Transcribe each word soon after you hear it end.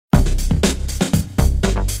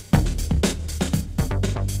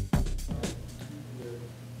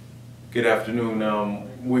Good afternoon.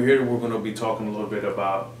 We're going to be talking a little bit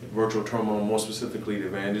about virtual terminal, more specifically the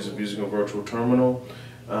advantages of using a virtual terminal.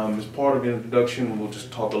 As part of the introduction, we'll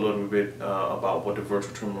just talk a little bit about what the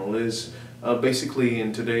virtual terminal is. Basically,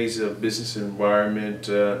 in today's business environment,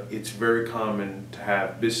 it's very common to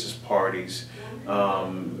have business parties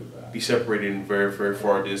be separated in very, very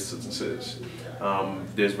far distances.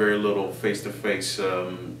 There's very little face-to-face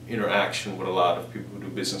interaction with a lot of people who do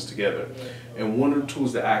business together. And one of the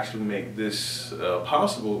tools that actually make this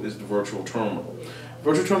possible is the virtual terminal.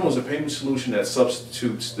 Virtual terminal is a payment solution that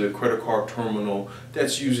substitutes the credit card terminal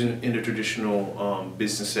that's used in the traditional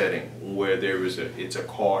business setting where it's a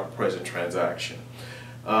card present transaction.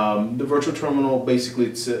 The virtual terminal, basically,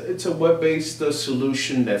 it's a web-based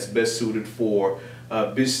solution that's best suited for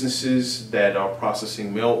businesses that are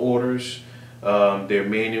processing mail orders. They're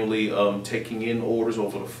manually taking in orders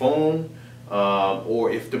over the phone,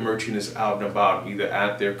 or if the merchant is out and about, either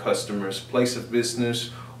at their customer's place of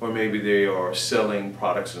business, or maybe they are selling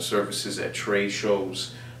products and services at trade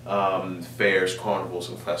shows, fairs, carnivals,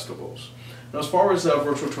 and festivals. Now, as far as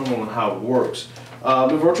virtual terminal and how it works,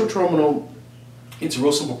 the virtual terminal, it's a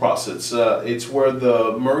real simple process. It's where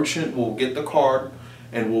the merchant will get the card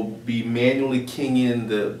and will be manually keying in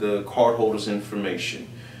the cardholder's information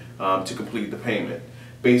to complete the payment.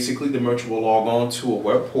 Basically, the merchant will log on to a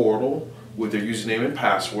web portal with their username and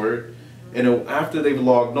password, and after they've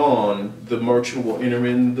logged on, the merchant will enter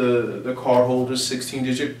in the cardholder's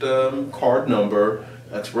 16-digit card number,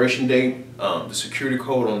 expiration date, the security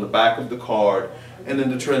code on the back of the card, and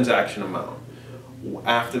then the transaction amount.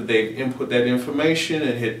 After they've input that information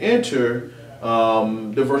and hit enter,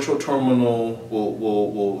 the virtual terminal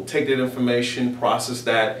will take that information, process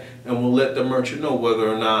that, and will let the merchant know whether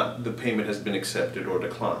or not the payment has been accepted or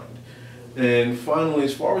declined. And finally,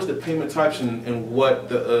 as far as the payment types and what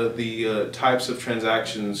the types of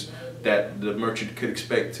transactions that the merchant could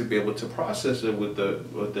expect to be able to process it with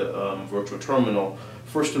the virtual terminal,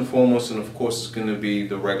 first and foremost, and of course, it's going to be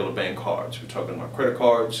the regular bank cards. We're talking about credit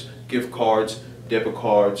cards, gift cards, debit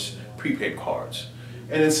cards, prepaid cards.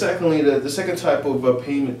 And then secondly, the second type of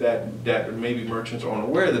payment that maybe merchants are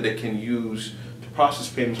unaware that they can use to process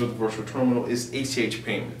payments with the virtual terminal is ACH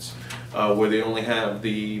payments, where they only have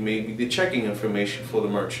maybe the checking information for the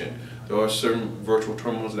merchant. There are certain virtual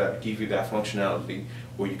terminals that give you that functionality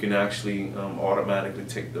where you can actually automatically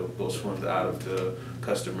take those funds out of the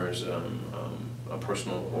customer's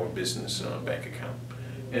personal or business bank account.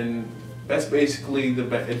 And that's basically the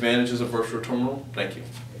advantages of virtual terminal. Thank you.